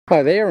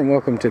Hi there and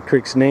welcome to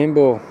Cricks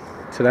Nambour.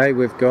 Today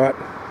we've got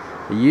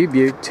a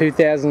U-Butte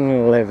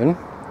 2011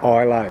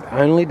 Iload,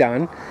 only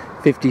done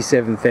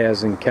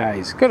 57,000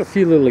 Ks. Got a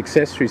few little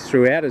accessories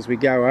throughout. As we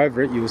go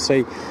over it you'll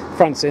see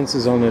front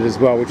sensors on it as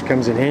well, which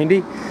comes in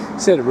handy.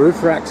 Set of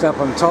roof racks up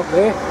on top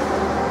there.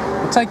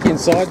 I'll take you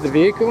inside the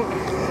vehicle.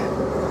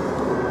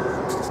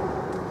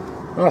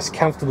 Nice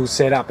comfortable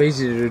setup,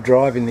 easy to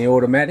drive in the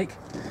automatic.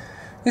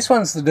 This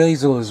one's the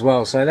diesel as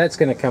well, so that's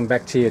going to come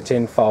back to you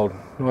tenfold.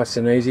 Nice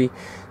and easy.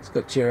 It's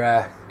got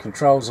your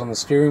controls on the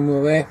steering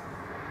wheel there.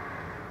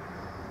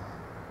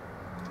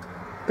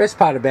 Best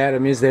part about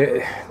them is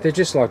they're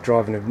just like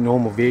driving a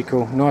normal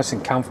vehicle, nice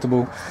and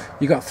comfortable.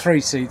 You've got 3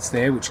 seats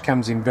there, which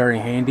comes in very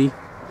handy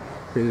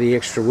for the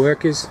extra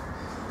workers.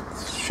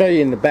 I'll show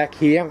you in the back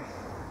here.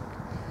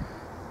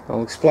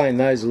 I'll explain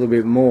those a little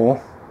bit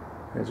more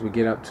as we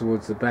get up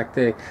towards the back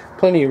there.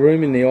 Plenty of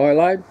room in the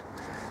Iload.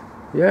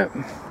 Yep.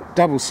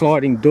 Double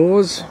sliding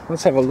doors.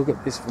 Let's have a look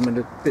at this from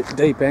a bit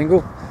deep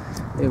angle.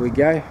 There we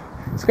go.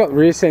 It's got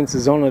rear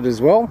sensors on it as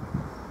well.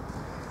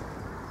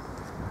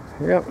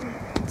 Yep.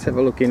 Let's have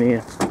a look in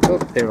here. Oh,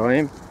 there I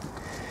am.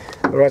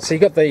 Alright, so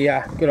you got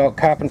the good old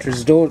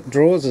carpenter's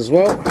drawers as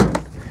well.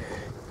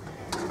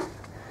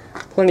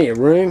 Plenty of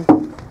room.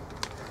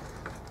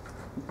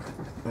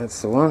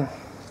 That's the one.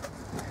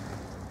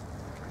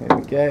 There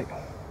we go.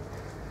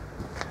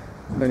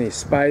 Plenty of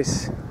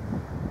space.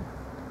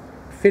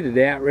 Fitted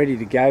out, ready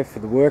to go for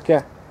the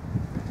worker.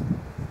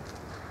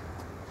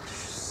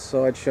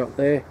 Side shot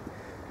there.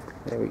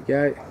 There we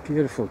go.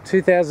 Beautiful.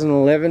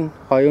 2011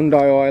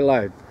 Hyundai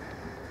Iload.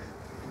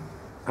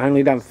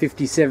 Only done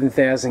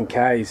 57,000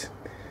 Ks.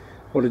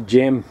 What a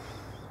gem.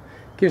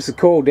 Give us a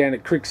call down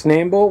at Cricks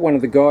Nambour. One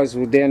of the guys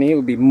down here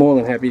will be more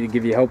than happy to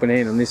give you a helping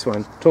hand on this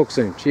one. Talk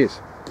soon. Cheers.